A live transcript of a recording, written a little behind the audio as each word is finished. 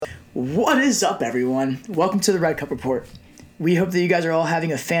What is up, everyone? Welcome to the Red Cup Report. We hope that you guys are all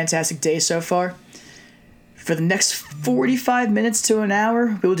having a fantastic day so far. For the next 45 minutes to an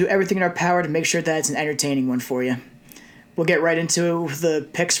hour, we will do everything in our power to make sure that it's an entertaining one for you. We'll get right into the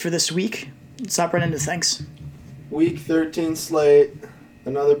picks for this week. Let's hop right into things. Week 13 slate.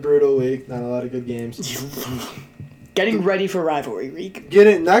 Another brutal week. Not a lot of good games. Getting ready for rivalry week.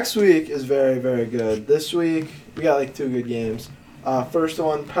 Next week is very, very good. This week, we got like two good games. First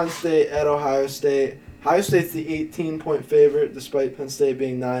one, Penn State at Ohio State. Ohio State's the 18-point favorite, despite Penn State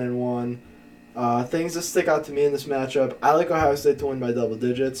being 9-1. Things that stick out to me in this matchup, I like Ohio State to win by double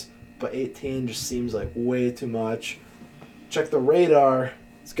digits, but 18 just seems like way too much. Check the radar.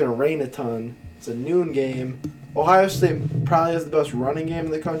 It's going to rain a ton. It's a noon game. Ohio State probably has the best running game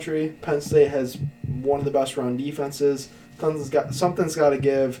in the country. Penn State has one of the best run defenses. Something's got to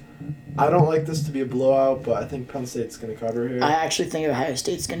give. I don't like this to be a blowout, but I think Penn State's going to cover here. I actually think Ohio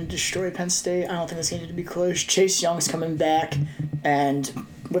State's going to destroy Penn State. I don't think it's going to be close. Chase Young's coming back, and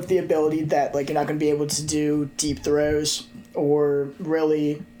with the ability that you're not going to be able to do deep throws or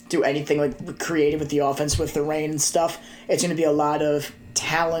really do anything creative with the offense with the rain and stuff, it's going to be a lot of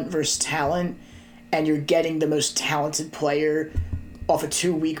talent versus talent, and you're getting the most talented player off a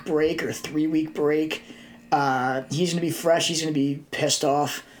 2-week break or 3-week break. He's going to be fresh. He's going to be pissed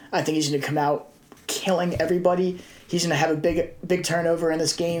off. I think he's going to come out killing everybody. He's going to have a big turnover in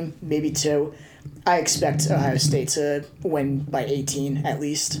this game, maybe 2. I expect Ohio State to win by 18 at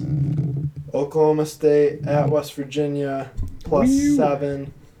least. Oklahoma State at West Virginia,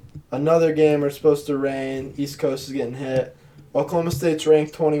 +7. Another game we're supposed to rain. East Coast is getting hit. Oklahoma State's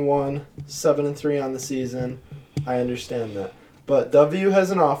ranked 21, 7-3 on the season. I understand that. But W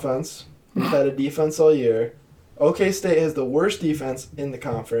has an offense. We've had a defense all year. OK State has the worst defense in the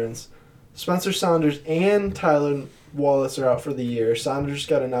conference. Spencer Saunders and Tyler Wallace are out for the year. Saunders just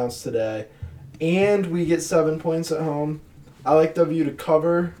got announced today. And we get 7 points at home. I like W to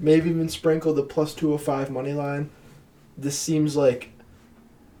cover, maybe even sprinkle the +205 money line. This seems like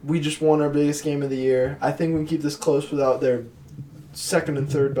we just won our biggest game of the year. I think we can keep this close without their second and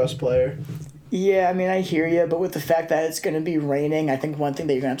third best player. Yeah, I mean, I hear you, but with the fact that it's going to be raining, I think one thing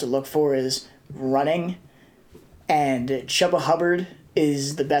that you're going to have to look for is running. And Chuba Hubbard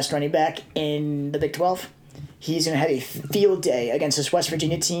is the best running back in the Big 12. He's going to have a field day against this West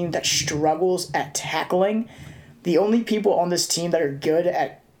Virginia team that struggles at tackling. The only people on this team that are good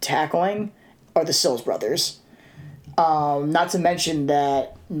at tackling are the Sills brothers. Not to mention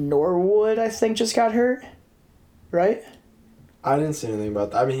that Norwood, I think, just got hurt, right? I didn't see anything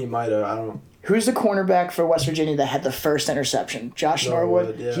about that. I mean, he might have. I don't. Who's the cornerback for West Virginia that had the first interception? Josh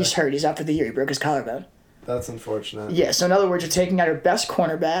Norwood? Yeah. He's hurt. He's out for the year. He broke his collarbone. That's unfortunate. Yeah, so in other words, you're taking out our best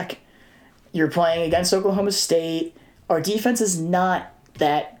cornerback. You're playing against Oklahoma State. Our defense is not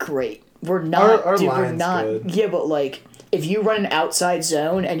that great. We're not. Our dude, line's we're not. good. Yeah, but if you run an outside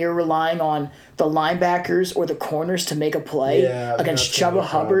zone and you're relying on the linebackers or the corners to make a play against Chuba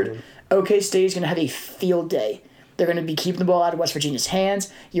Hubbard, OK State is going to have a field day. They're going to be keeping the ball out of West Virginia's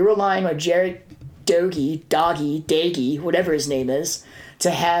hands. You're relying on Jared Dagey, whatever his name is, to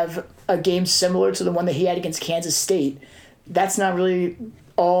have a game similar to the one that he had against Kansas State. That's not really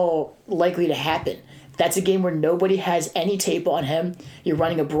all likely to happen. That's a game where nobody has any tape on him. You're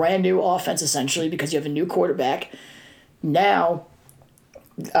running a brand new offense, essentially, because you have a new quarterback. Now,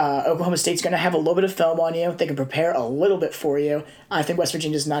 Oklahoma State's going to have a little bit of film on you. They can prepare a little bit for you. I think West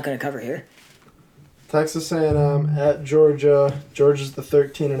Virginia's not going to cover here. Texas A&M at Georgia. Georgia's the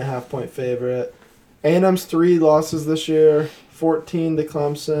 13.5-point favorite. A&M's 3 losses this year, 14 to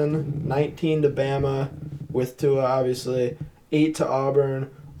Clemson, 19 to Bama, with Tua, obviously, 8 to Auburn.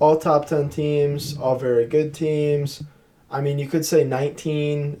 All top 10 teams, all very good teams. I mean, you could say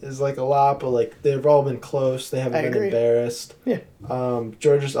 19 is a lot, but they've all been close. They haven't been embarrassed. Yeah.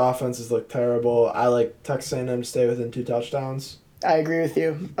 Georgia's offenses look terrible. I like Texas A&M to stay within 2 touchdowns. I agree with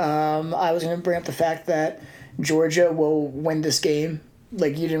you. I was going to bring up the fact that Georgia will win this game. You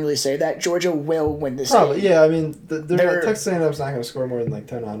didn't really say that. Georgia will win this game. Yeah. I mean, Texas A&M's not going to score more than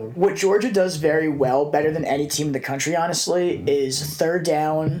 10 on them. What Georgia does very well, better than any team in the country, honestly, is third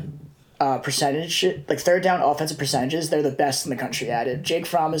down percentage. Third down offensive percentages, they're the best in the country at it. Jake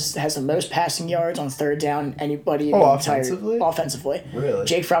Fromm has the most passing yards on third down anybody in the offensively? Offensively. Really?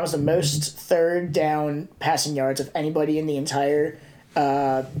 Jake Fromm has the most third down passing yards of anybody in the entire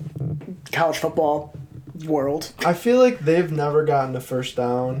college football world. I feel like they've never gotten a first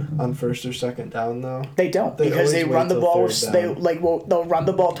down on first or second down though. They don't because they run the ball. They'll run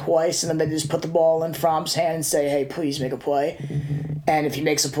the ball twice and then they just put the ball in Fromm's hand and say, "Hey, please make a play." And if he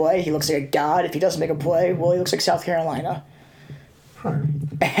makes a play, he looks like a god. If he doesn't make a play, well, he looks like South Carolina. Huh.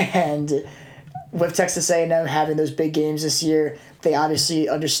 And with Texas A&M having those big games this year, they obviously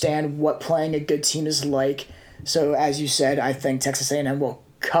understand what playing a good team is like. So as you said, I think Texas A&M will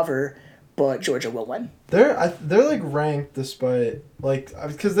cover, but Georgia will win. They're like ranked despite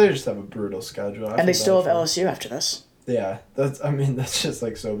because they just have a brutal schedule. And they still have LSU after this. Yeah, that's just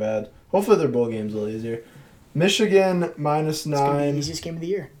like so bad. Hopefully their bowl game's a little easier. Michigan -9. It's gonna be the easiest game of the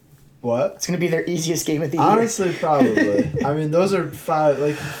year. What? It's gonna be their easiest game of the year. Honestly, probably. I mean, those are five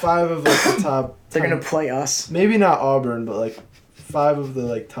of the top. They're gonna play us. Maybe not Auburn, but 5 of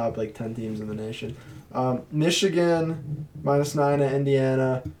the top 10 teams in the nation. Michigan -9 at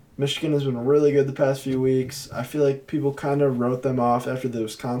Indiana. Michigan has been really good the past few weeks. I feel like people kind of wrote them off after the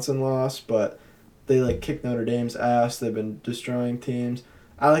Wisconsin loss, but they kicked Notre Dame's ass. They've been destroying teams.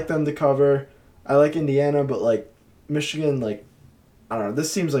 I like them to cover. I like Indiana, but Michigan, I don't know.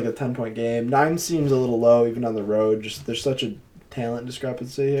 This seems like a 10-point game. 9 seems a little low even on the road. Just there's such a talent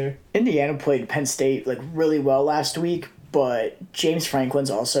discrepancy here. Indiana played Penn State really well last week, but James Franklin's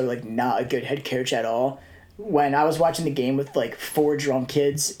also not a good head coach at all. When I was watching the game with 4 drunk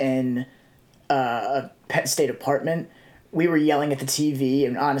kids in a Penn State apartment, we were yelling at the TV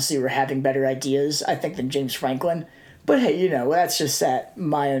and honestly were having better ideas, I think, than James Franklin. But hey, that's just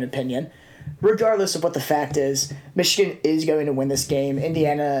my own opinion. Regardless of what the fact is, Michigan is going to win this game.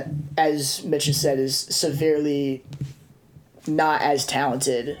 Indiana, as Mitch has said, is severely not as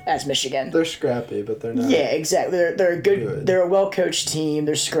talented as Michigan. They're scrappy, but they're not. Yeah, exactly. They're a good. They're a well-coached team.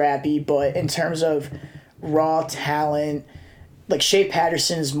 They're scrappy, but in terms of raw talent, Shea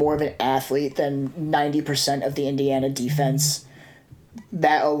Patterson is more of an athlete than 90% of the Indiana defense.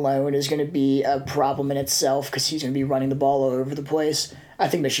 That alone is going to be a problem in itself because he's going to be running the ball all over the place. I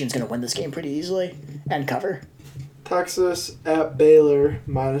think Michigan's going to win this game pretty easily and cover. Texas at Baylor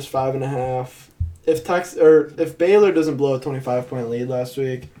 -5.5. If Baylor doesn't blow a 25-point lead last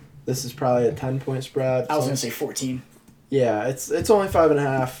week, this is probably a 10-point spread. I was going to say 14. Yeah, it's only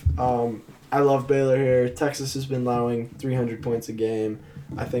 5.5. I love Baylor here. Texas has been allowing 300 points a game.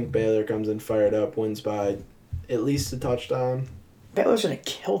 I think Baylor comes in fired up, wins by at least a touchdown. Baylor's going to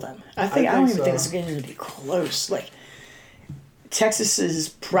kill them. I don't even think this game is going to be close. Texas is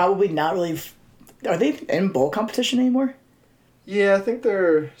probably not really. Are they in bowl competition anymore? Yeah, I think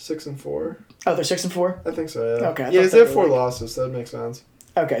they're 6-4. Oh, they're 6-4. I think so. Yeah. Okay. Yeah, they have 4 losses. So that makes sense.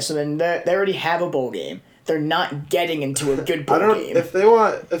 Okay, so then they already have a bowl game. They're not getting into a good bowl game. If they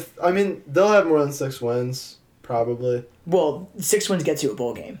want, they'll have more than 6 wins probably. Well, 6 wins get you a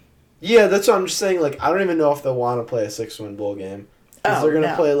bowl game. Yeah, that's what I'm just saying. I don't even know if they'll want to play a 6-win bowl game because they're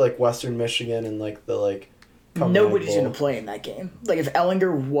gonna play Western Michigan and the Nobody's going to play in that game. If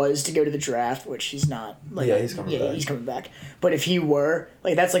Ellinger was to go to the draft, which he's not. He's coming back. He's coming back. But if he were,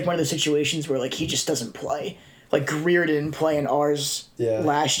 that's one of those situations where he just doesn't play. Greer didn't play in ours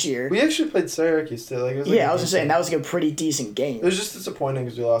last year. We actually played Syracuse too. I was just saying that was a pretty decent game. It was just disappointing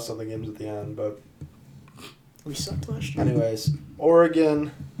because we lost all the games at the end, but we sucked last year. Anyways,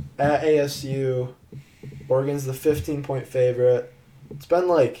 Oregon at ASU. Oregon's the 15-point favorite. It's been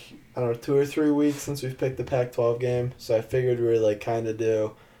 2 or 3 weeks since we've picked the Pac-12 game, so I figured we were kind of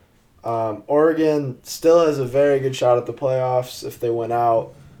due. Oregon still has a very good shot at the playoffs if they win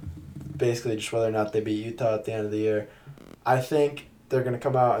out. Basically, just whether or not they beat Utah at the end of the year. I think they're going to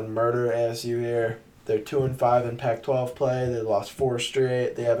come out and murder ASU here. They're 2-5 in Pac-12 play. They lost 4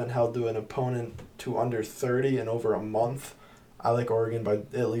 straight. They haven't held to an opponent to under 30 in over a month. I like Oregon by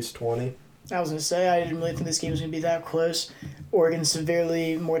at least 20. I was going to say, I didn't really think this game was going to be that close. Oregon's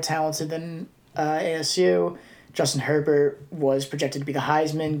severely more talented than ASU. Justin Herbert was projected to be the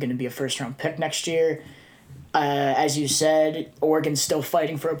Heisman, going to be a first-round pick next year. As you said, Oregon's still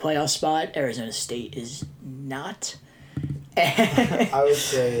fighting for a playoff spot. Arizona State is not. I would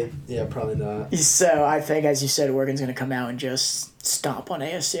say, yeah, probably not. So I think, as you said, Oregon's going to come out and just stomp on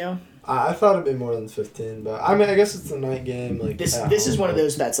ASU. I thought it'd be more than 15, but I guess it's a night game. This is one of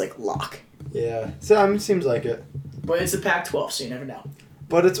those that's lock. Yeah, so it seems like it. But it's the Pac-12, so you never know.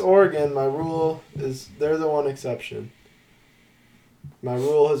 But it's Oregon. My rule is they're the one exception. My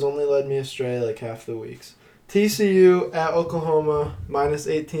rule has only led me astray half the weeks. TCU at Oklahoma,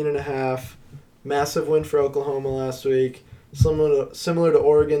 -18.5. Massive win for Oklahoma last week. Similar to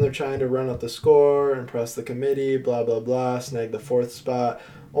Oregon, they're trying to run up the score, impress the committee, blah, blah, blah, snag the 4th spot.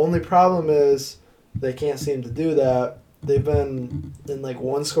 Only problem is they can't seem to do that. They've been in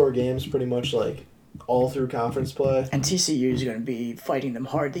 1-score games pretty much all through conference play. And TCU is going to be fighting them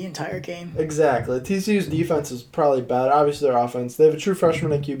hard the entire game. Exactly. TCU's defense is probably better. Obviously, their offense. They have a true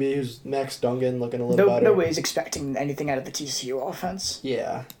freshman at QB who's Max Duggan looking a little better. Nobody's expecting anything out of the TCU offense.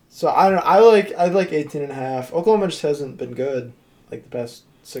 Yeah. So I don't know. I like 18.5. Oklahoma just hasn't been good the past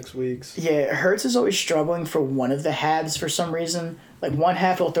 6 weeks. Yeah, Hurts is always struggling for one of the halves for some reason. Like, one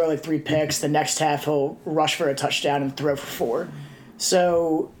half he'll throw like 3 picks, the next half he'll rush for a touchdown and throw for 4.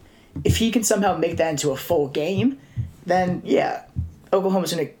 So, if he can somehow make that into a full game, then yeah,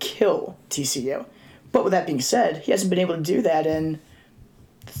 Oklahoma's going to kill TCU. But with that being said, he hasn't been able to do that in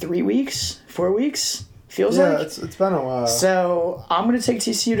 3 weeks, 4 weeks, feels like. Yeah, it's been a while. So I'm going to take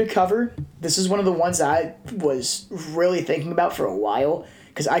TCU to cover. This is one of the ones I was really thinking about for a while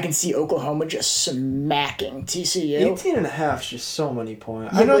because I can see Oklahoma just smacking TCU. 18.5 is just so many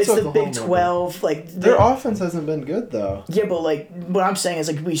points. Yeah, I know but it's the Oklahoma, Big 12. Like their offense hasn't been good, though. Yeah, but like what I'm saying is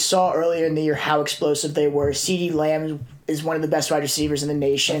like we saw earlier in the year how explosive they were. CeeDee Lamb is one of the best wide receivers in the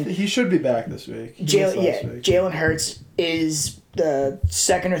nation. He should be back this week. Jalen Hurts is the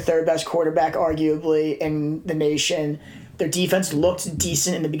second or third best quarterback, arguably, in the nation. Their defense looked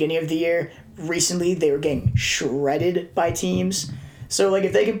decent in the beginning of the year. Recently, they were getting shredded by teams. So, like,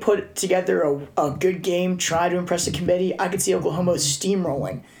 if they can put together a good game, try to impress the committee, I could see Oklahoma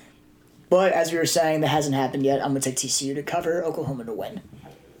steamrolling. But, as we were saying, that hasn't happened yet. I'm going to take TCU to cover, Oklahoma to win.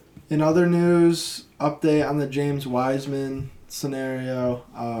 In other news, update on the James Wiseman scenario.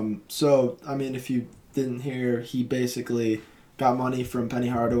 If you didn't hear, he basically got money from Penny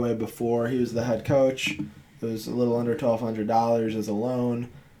Hardaway before he was the head coach. It was a little under $1,200 as a loan.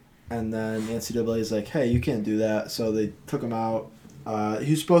 And then the NCAA is like, hey, you can't do that. So they took him out.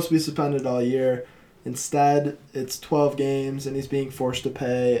 He was supposed to be suspended all year. Instead, it's 12 games, and he's being forced to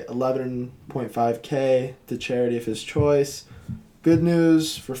pay $11.5K to charity of his choice. Good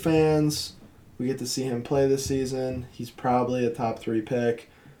news for fans. We get to see him play this season. He's probably a top 3 pick.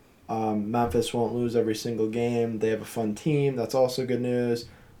 Memphis won't lose every single game. They have a fun team. That's also good news.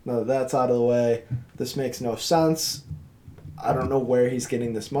 Now that that's out of the way, this makes no sense. I don't know where he's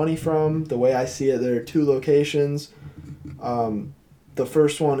getting this money from. The way I see it, there are 2 locations. The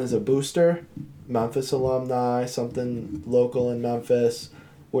first one is a booster, Memphis alumni, something local in Memphis,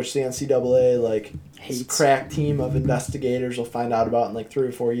 which the NCAA, hates. Crack team of investigators will find out about in 3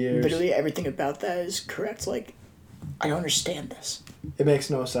 or 4 years. Literally everything about that is correct. I don't understand this. It makes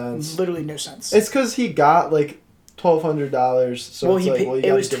no sense. Literally no sense. It's because he got $1,200. So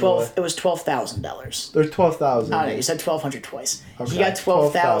it was $12,000. There's $12,000. I don't know. You said $1,200 twice. Okay. He got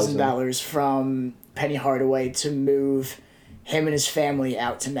 $12,000 from Penny Hardaway to move him and his family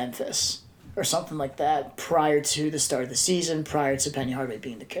out to Memphis or something like that prior to the start of the season, prior to Penny Hardaway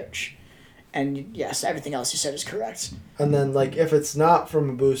being the coach. And yes, everything else you said is correct. And then if it's not from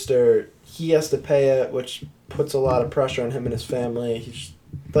a booster, he has to pay it, which puts a lot of pressure on him and his family. He's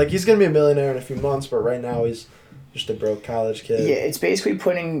going to be a millionaire in a few months, but right now he's just a broke college kid. Yeah, it's basically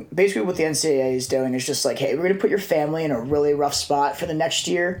what the NCAA is doing is just hey, we're going to put your family in a really rough spot for the next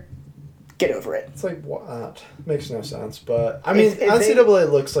year. Get over it. It's what? Makes no sense. But,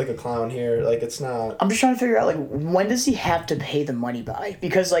 NCAA looks like a clown here. It's not... I'm just trying to figure out, when does he have to pay the money by?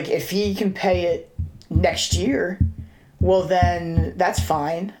 Because, if he can pay it next year, well, then that's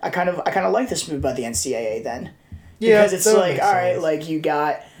fine. I kind of like this move by the NCAA then. Yeah, because it's all right, you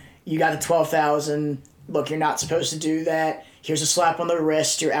got the $12,000. Look, you're not supposed to do that. Here's a slap on the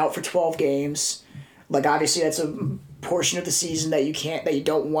wrist. You're out for 12 games. Obviously, that's a portion of the season that you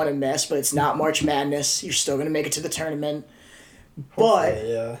don't want to miss, but it's not March Madness. You're still going to make it to the tournament.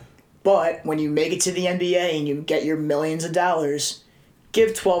 But when you make it to the NBA and you get your millions of dollars,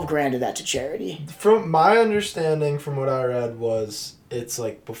 give $12,000 of that to charity. From my understanding, from what I read, was it's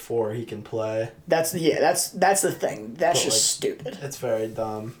before he can play. That's the thing. That's just stupid. It's very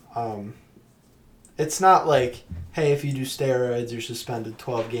dumb. It's not hey, if you do steroids, you're suspended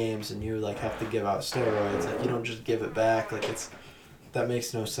 12 games and you have to give out steroids. You don't just give it back. That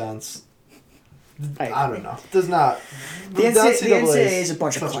makes no sense. I don't know. It does not. The NCAA is a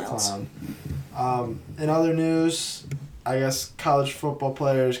bunch of clowns. In other news, I guess college football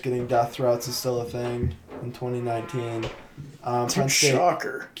players getting death threats is still a thing in 2019. Penn State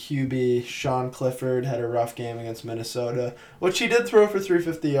shocker. QB Sean Clifford had a rough game against Minnesota, which he did throw for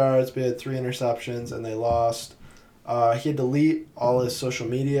 350 yards, but he had 3 interceptions, and they lost. He had to delete all his social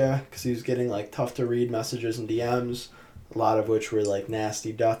media because he was getting tough to read messages and DMs, a lot of which were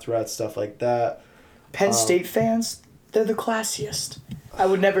nasty death threats, stuff like that. Penn State fans, they're the classiest. I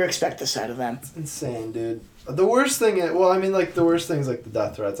would never expect this out of them. It's insane, dude. The worst thing is, the worst thing is the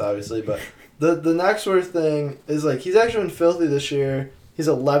death threats, obviously, but the next worst thing is he's actually been filthy this year. He's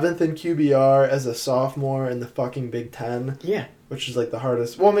 11th in QBR as a sophomore in the fucking Big Ten. Yeah. Which is the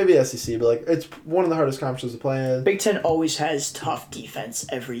hardest. Well, maybe SEC, but it's one of the hardest conferences to play in. Big Ten always has tough defense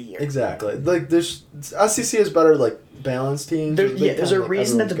every year. Exactly. There's SEC has better balanced teams. There's a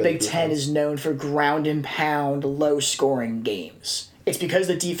reason that the Big Ten is known for ground and pound, low scoring games. It's because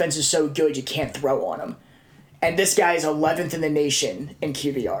the defense is so good you can't throw on them. And this guy is 11th in the nation in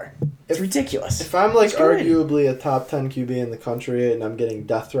QBR. It's ridiculous. If I'm like arguably a top 10 QB in the country and I'm getting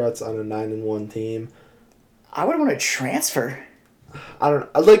death threats on a 9-1 team, I would want to transfer. I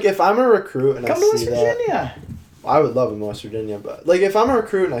don't know. Like, if I'm a recruit and Come I to see West Virginia. I would love in West Virginia, but like if I'm a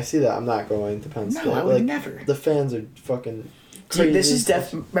recruit and I see that, I'm not going to Penn State. No, I would like, never. The fans are fucking crazy. Dude, this is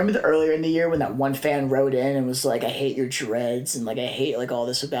remember earlier in the year when that one fan wrote in and was like, "I hate your dreads," and like, "I hate like all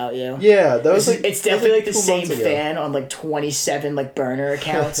this about you." Yeah, that was like it's definitely like the 2 same months ago. fan on like 27 like burner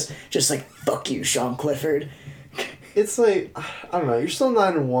accounts, just like fuck you, Sean Clifford. It's like I don't know. You're still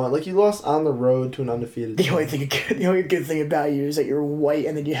 9-1. Like you lost on the road to an undefeated. The only good thing about you is that you're white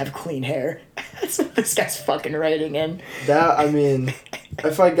and then you have clean hair. That's what this guy's fucking writing in. That I mean,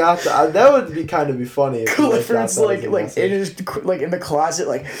 if I got that, that would be kind of be funny. If Clifford's like in his like in the closet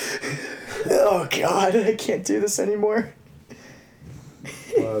like, oh god, I can't do this anymore.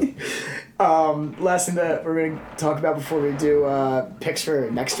 Last thing that we're gonna talk about before we do picks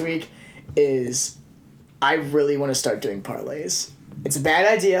for next week is I really want to start doing parlays. It's a bad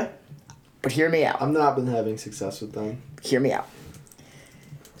idea, but hear me out. I've not been having success with them. Hear me out.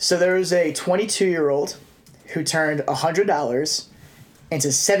 So there was a 22-year-old who turned $100 into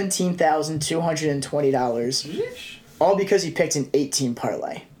 $17,220, all because he picked an 18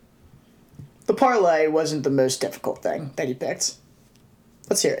 parlay. The parlay wasn't the most difficult thing that he picked.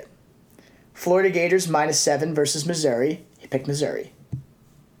 Let's hear it. Florida Gators -7 versus Missouri. He picked Missouri.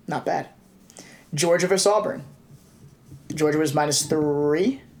 Not bad. Georgia versus Auburn. Georgia was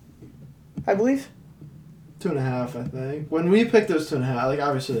 -3, I believe. 2.5, I think. When we picked those 2.5, like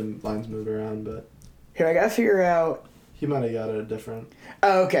obviously the lines move around, but Here, I gotta figure out. he might have got it a different.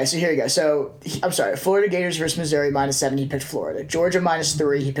 Oh, okay, so here you go. So, I'm sorry. Florida Gators versus Missouri -7, he picked Florida. Georgia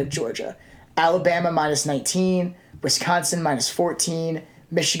 -3, he picked Georgia. Alabama -19. Wisconsin -14.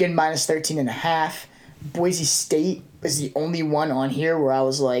 Michigan -13.5. Boise State is the only one on here where I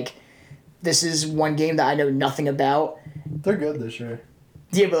was like, this is one game that I know nothing about. They're good this year.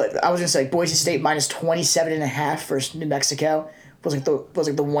 Yeah, but I was gonna say Boise State -27.5 versus New Mexico was like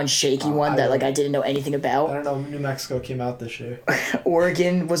the one shaky one that like I didn't know anything I about. don't know. New Mexico came out this year.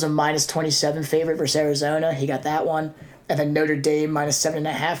 Oregon was a -27 favorite versus Arizona. He got that one, and then Notre Dame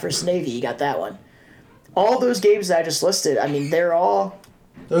 -7.5 versus Navy. He got that one. All those games that I just listed, I mean, they're all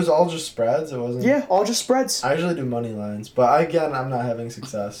Those all just spreads. It wasn't. yeah, all just spreads. I usually do money lines, but again, I'm not having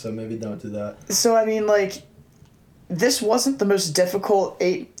success, so maybe don't do that. So I mean, like, this wasn't the most difficult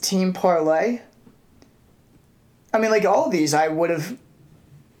 8-team parlay. I mean, like, all of these I would have.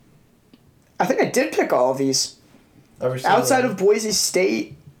 I think I did pick all of these. Outside of Boise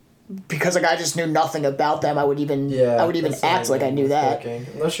State, because like I just knew nothing about them, I would even act like I knew that.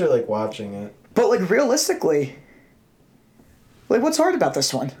 Unless you're like watching it. But like realistically, like what's hard about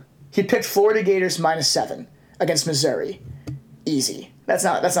this one? He picked Florida Gators -7 against Missouri. Easy. That's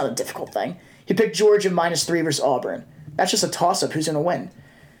not a difficult thing. He picked Georgia -3 versus Auburn. That's just a toss-up. Who's gonna win?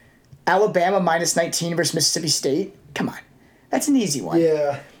 Alabama -19 versus Mississippi State. Come on, that's an easy one.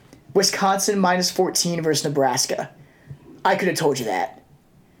 Yeah. Wisconsin -14 versus Nebraska. I could have told you that.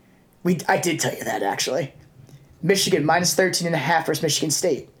 I did tell you that actually. Michigan -13.5 versus Michigan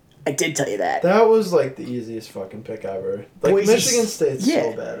State. I did tell you that. That was like the easiest fucking pick ever. Like Michigan State's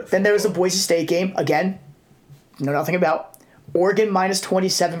so bad at Then there was the football. Boise State game again. Know nothing about. Oregon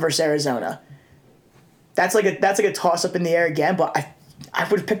 -27 versus Arizona. That's like a toss up in the air again, but I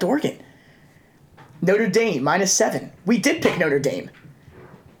would have picked Oregon. Notre Dame -7. We did pick Notre Dame.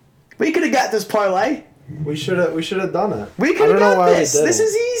 We could have got this parlay. We should have done it. We could have got this. We This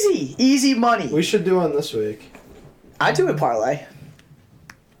is easy. Easy money. We should do one this week. I do a parlay.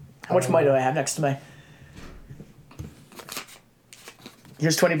 How much money do I have next to me?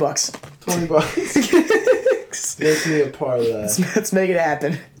 Here's $20. $20. Make me a parlay. Let's make it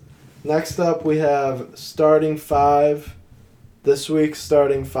happen. Next up, we have starting five. This week's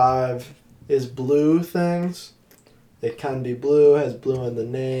starting five is blue things. It can be blue, has blue in the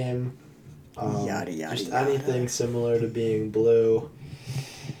name. Yada, yada, just yada. anything similar to being blue.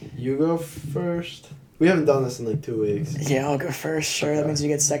 You go first. We haven't done this in like 2 weeks. Yeah, I'll go first. Sure, that Okay. means you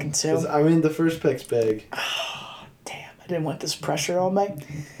get second too. 'Cause, I mean, the first pick's big. Damn, I didn't want this pressure on me.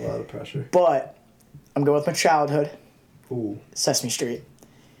 A lot of pressure. But I'm going with my childhood, Ooh. Sesame Street.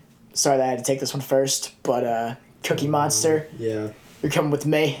 Sorry that I had to take this one first, but Cookie Monster, Yeah. you're coming with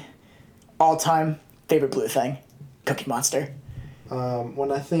me. All-time favorite blue thing, Cookie Monster.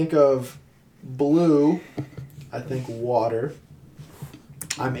 When I think of blue, I think water.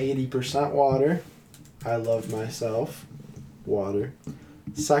 I'm 80% water. I love myself. Water.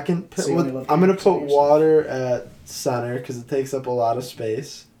 Second pick. So you only love I'm going to people put yourself. water at center because it takes up a lot of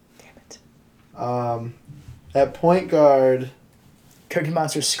space. Damn it. At point guard, Cookie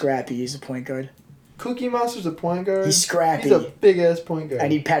Monster's scrappy. He's a point guard. Cookie Monster's a point guard. He's scrappy. He's a big ass point guard. I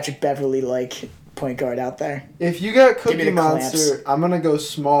need Patrick Beverly like point guard out there. If you got Give me Cookie the Monster, clamps. I'm gonna go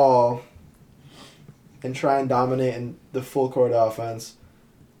small and try and dominate in the full court offense.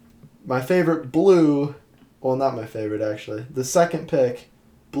 My favorite blue, well, not my favorite actually. The second pick,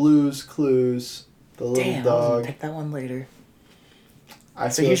 Blues Clues, the little Damn, I was gonna dog. pick that one later. I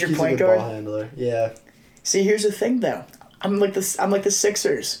So feel he's like your he's point a good guard? ball handler. Yeah. See, here's the thing though. I'm like the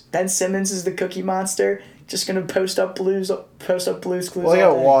Sixers. Ben Simmons is the Cookie Monster. Just gonna post up Blues Clues. Well, I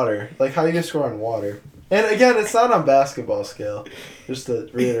got all day. water. Like, how you gonna score on water? And again, it's not on basketball scale. Just to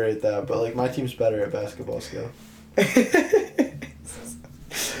reiterate that, but like my team's better at basketball scale.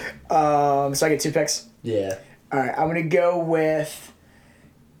 So I get 2 picks. Yeah. All right, I'm gonna go with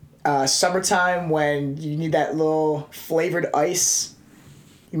summertime when you need that little flavored ice.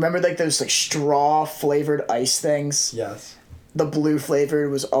 You remember like those like straw flavored ice things? Yes. The blue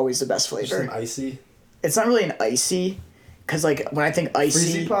flavored was always the best Just flavor. an icy. It's not really an icy, cause like when I think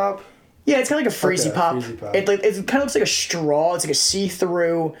icy, Freezy pop. yeah, it's kind of like a freezy Okay, pop. Freezy Pop. It kind of looks like a straw. It's like a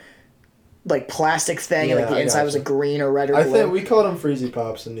see-through, like plastic thing, and like Yeah, the I inside was a gotcha. green or red or I blue. think we called them Freezy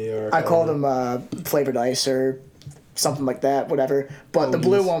Pops in New York. I called don't know. them flavored ice or something like that, whatever. But Oh, the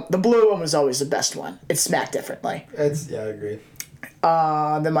blue geez. one was always the best one. It smacked differently. I agree.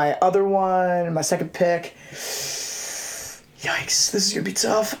 Then my other one, my second pick. Yikes, this is gonna be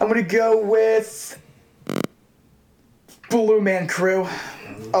tough. I'm gonna go with Blue Man Crew,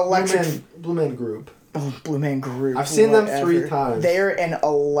 Electric Blue Man Group. Blue Man Group. I've seen them whatever. 3 times. They're an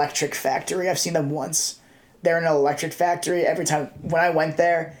electric factory. I've seen them once. They're an electric factory. Every time when I went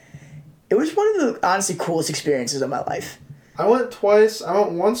there, it was one of the honestly coolest experiences of my life. I went twice. I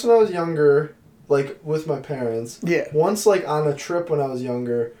went once when I was younger, like with my parents. Yeah. Once like on a trip when I was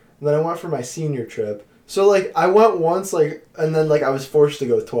younger, and then I went for my senior trip. So like I went once like and then like I was forced to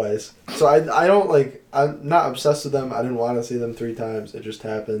go twice. So I don't like I'm not obsessed with them. I didn't want to see them 3 times. It just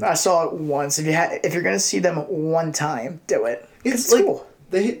happened. I saw it once. If you're gonna see them one time, do it. It's It's like cool.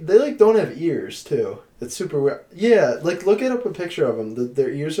 they like don't have ears too. It's super weird. Yeah, like look up a picture of them. Their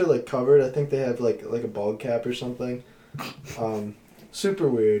ears are like covered. I think they have like a bald cap or something. Super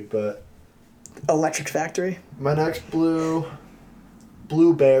weird. But Electric Factory. my next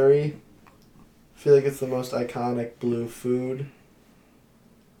blueberry. I feel like it's the most iconic blue food.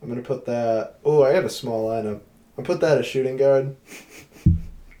 I'm gonna put that. Oh, I got a small lineup. I'll put that as shooting guard.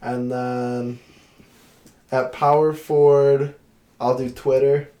 And then at power forward, I'll do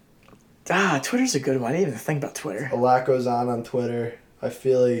Twitter. Twitter's a good one. I didn't even think about Twitter. A lot goes on Twitter. I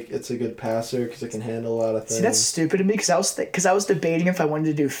feel like it's a good passer because it can handle a lot of things. See, that's stupid to me because I was debating if I wanted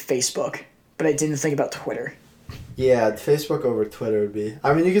to do Facebook, but I didn't think about Twitter. Yeah, Facebook over Twitter would be.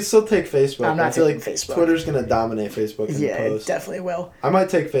 I mean, you can still take Facebook. I'm not I feel like taking Facebook. Twitter's gonna dominate Facebook in Yeah, the it post. definitely will. I might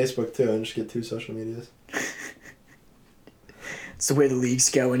take Facebook too and just get 2 social medias. It's the way the league's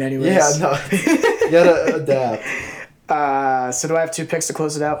going, anyways. Yeah, no, you gotta adapt. So do I have 2 picks to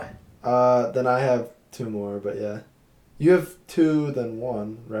close it out? Then I have 2 more, but yeah, you have 2, then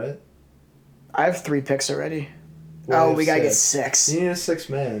 1, right? I have 3 picks already. Well, I Oh, have we gotta get 6. 6. You need a 6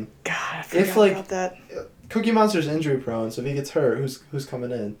 man. God, I forgot like- about that. Cookie Monster's injury prone, so if he gets hurt, who's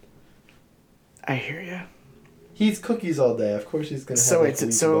coming in? I hear you. He eats cookies all day. Of course he's gonna. So have,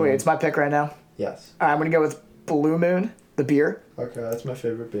 like, it's my pick right now. Yes. All right, I'm gonna go with Blue Moon, the beer. Okay, that's my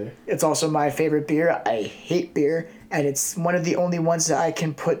favorite beer. It's also my favorite beer. I hate beer, and it's one of the only ones that I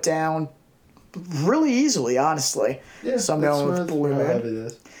can put down really easily, honestly. Yeah, So I'm that's going with smooth Blue for how Moon. heavy it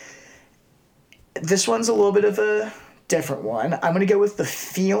is. This one's a little bit of a different one. I'm gonna go with the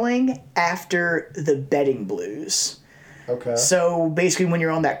feeling after the betting blues. Okay. So basically, when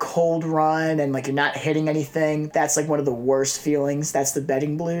you're on that cold run and like you're not hitting anything, that's like one of the worst feelings. That's the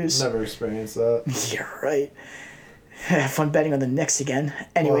betting blues. Never experienced that. You're right. Have fun betting on the Knicks again.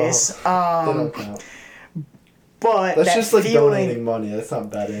 Anyways, They don't count. but That's that just like feeling, donating money. That's not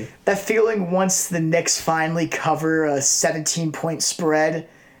betting. that feeling once the Knicks finally cover a 17-point spread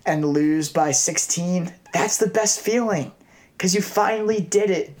and lose by 16, that's the best feeling. Because you finally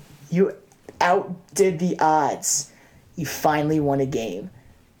did it. You outdid the odds. You finally won a game.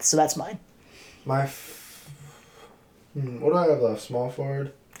 So that's mine. My. What do I have left? Small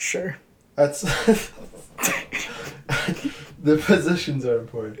forward. Sure. That's. The positions are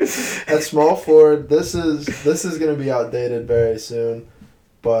important. At small forward, this is gonna be outdated very soon,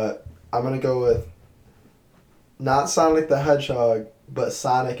 but I'm gonna go with not Sonic the Hedgehog, but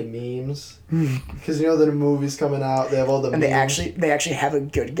Sonic memes. Because you know the movie's coming out, they have all the And memes. they actually have a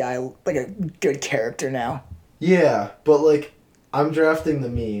good guy, like a good character now. Yeah, but like, I'm drafting the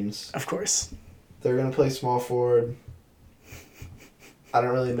memes. Of course. They're gonna play small forward. I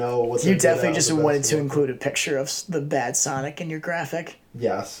don't really know what. You definitely just wanted to include a picture of the bad Sonic in your graphic.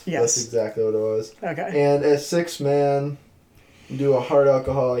 Yes. That's exactly what it was. Okay. And as 6-man, do a hard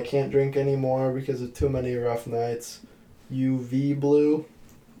alcohol. I can't drink anymore because of too many rough nights. UV blue.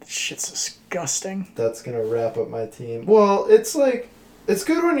 Shit's disgusting. That's gonna wrap up my team. Well, it's like, it's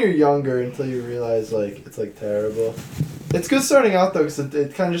good when you're younger until you realize like it's like terrible. It's good starting out though because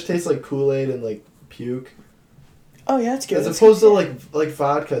it kind of just tastes like Kool-Aid and like puke. Oh yeah, that's good. As opposed to like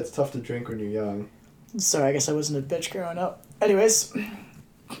vodka, it's tough to drink when you're young. Sorry, I guess I wasn't a bitch growing up. Anyways,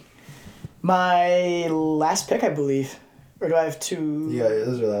 my last pick, I believe, or do I have two? Yeah, this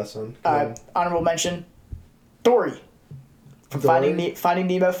is your last one. Honorable mention, Dory. From Dory? Finding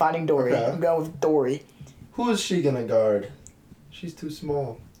Nemo, Finding Dory. Okay. I'm going with Dory. Who is she gonna guard? She's too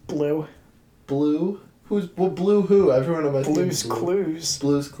small. Blue. Blue? Blue who? Everyone on my team. Blue's Clues.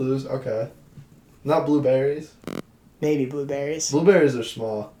 Blue's Clues. Okay. Not blueberries. Maybe blueberries. Blueberries are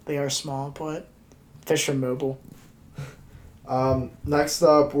small. They are small, but fish are mobile. Next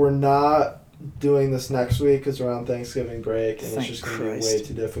up, we're not doing this next week because we're on Thanksgiving break and Thank it's just going to be Christ. way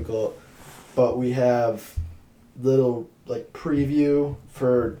too difficult. But we have little like preview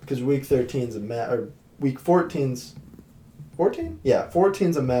for because week 13's or week 14's 14? Yeah,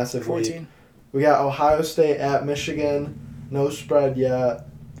 14's a massive 14. week. We got Ohio State at Michigan. No spread yet.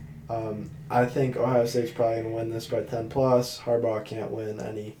 I think Ohio State's probably going to win this by 10 plus. Harbaugh can't win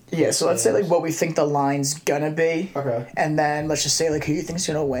any. Yeah, so let's say like what we think the line's gonna be. Okay. And then let's just say like who you think's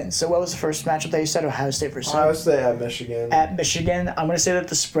gonna win. So what was the first matchup that you said? Ohio State versus Ohio State at Michigan. At Michigan, I'm gonna say that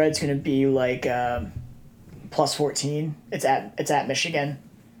the spread's gonna be like plus 14. It's at Michigan.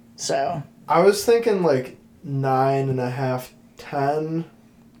 So I was thinking like 9.5, 10.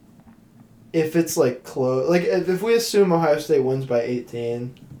 If it's like close, like if we assume Ohio State wins by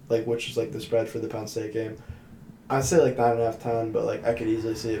 18, like which is like the spread for the Penn State game, I'd say like 9.5, 10, but like I could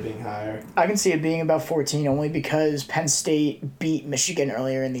easily see it being higher. I can see it being about 14 only because Penn State beat Michigan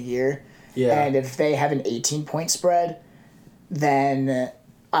earlier in the year. Yeah. And if they have an 18-point spread, then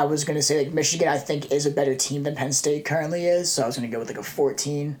I was going to say like Michigan I think is a better team than Penn State currently is. So I was going to go with like a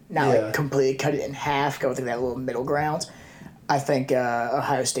 14. Not like completely cut it in half, go with like that little middle ground. I think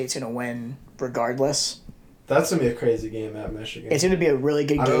Ohio State's going to win regardless. That's going to be a crazy game at Michigan. It's going to be a really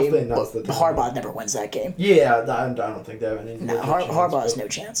good game, but the Harbaugh never wins that game. Yeah, I don't think they have any. No, Harbaugh has no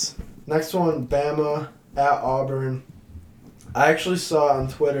chance. Next one, Bama at Auburn. I actually saw on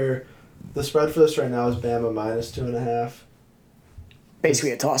Twitter, the spread for this right now is Bama minus 2.5.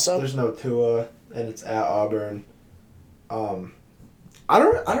 Basically a toss-up. There's no Tua, and it's at Auburn. I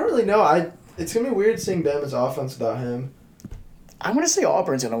don't really know. It's going to be weird seeing Bama's offense without him. I'm going to say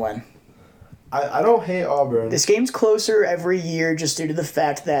Auburn's going to win. I don't hate Auburn. This game's closer every year just due to the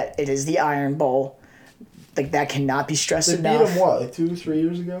fact that it is the Iron Bowl. Like, that cannot be stressed enough. They beat them, what, like 2-3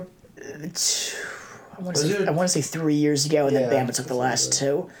 years ago? I want to say 3 years ago, and then Bama took the last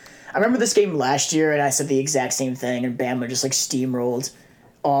two. I remember this game last year, and I said the exact same thing, and Bama just, like, steamrolled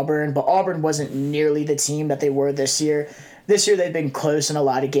Auburn. But Auburn wasn't nearly the team that they were this year. This year, they've been close in a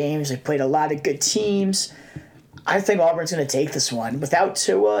lot of games. They played a lot of good teams. I think Auburn's going to take this one. Without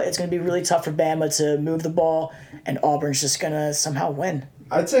Tua, it's going to be really tough for Bama to move the ball, and Auburn's just going to somehow win.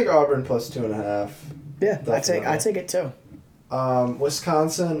 I'd take Auburn plus 2.5. Yeah, I'd take it too.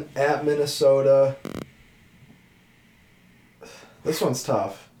 Wisconsin at Minnesota. This one's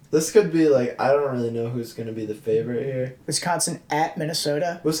tough. This could be like, I don't really know who's going to be the favorite here. Wisconsin at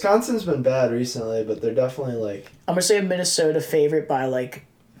Minnesota. Wisconsin's been bad recently, but they're definitely like... I'm going to say a Minnesota favorite by like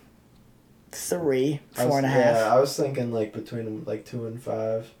 3, 4.5. Yeah, I was thinking like between like 2 and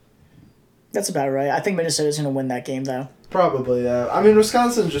 5. That's about right. I think Minnesota's going to win that game though. Probably, yeah. I mean,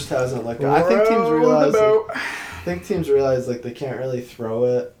 Wisconsin just hasn't like... I think teams realize like they can't really throw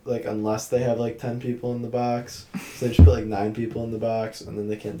it like unless they have like 10 people in the box. So they just put like 9 people in the box and then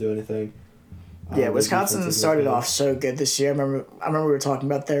they can't do anything. Yeah, Wisconsin started off so good this year. I remember we were talking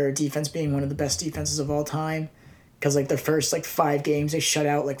about their defense being one of the best defenses of all time. Because like the first like 5 games they shut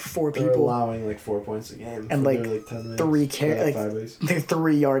out like 4 people. They're allowing like 4 points a game and like 10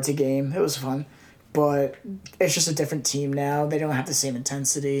 3 yards a game. It was fun, but it's just a different team now. They don't have the same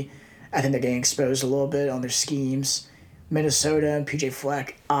intensity. I think they're getting exposed a little bit on their schemes. Minnesota and PJ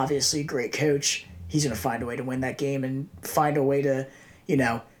Fleck, obviously great coach. He's going to find a way to win that game and find a way to,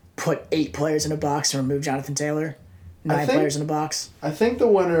 put 8 players in a box and remove Jonathan Taylor. 9 players in a box. I think the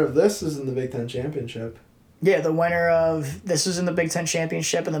winner of this is in the Big Ten Championship. Yeah, the winner of this is in the Big Ten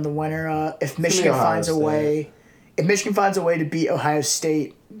Championship, and then the winner, if Michigan finds a way, If Michigan finds a way to beat Ohio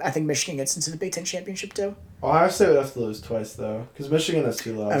State, I think Michigan gets into the Big Ten championship too. Ohio State would have to lose twice though, because Michigan has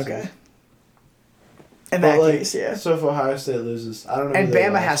 2 losses. Okay. In that case, yeah. So if Ohio State loses, I don't know. And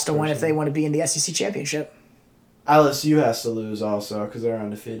Bama has to win if they want to be in the SEC championship. LSU has to lose also because they're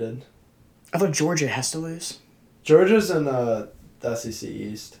undefeated. I thought Georgia has to lose. Georgia's in the SEC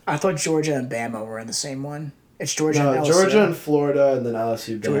East. I thought Georgia and Bama were in the same one. It's Georgia and LSU. Georgia and Florida, and then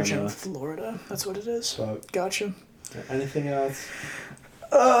LSU, Bama. Georgia and Florida. That's what it is. But Gotcha. anything else?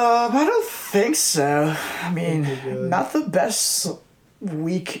 I don't think so. I mean, not the best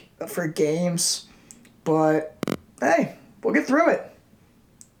week for games, but hey, we'll get through it.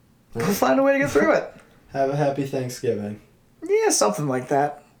 We'll find a way to get through it. Have a happy Thanksgiving. Yeah, something like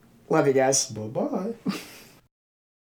that. Love you guys. Bye-bye.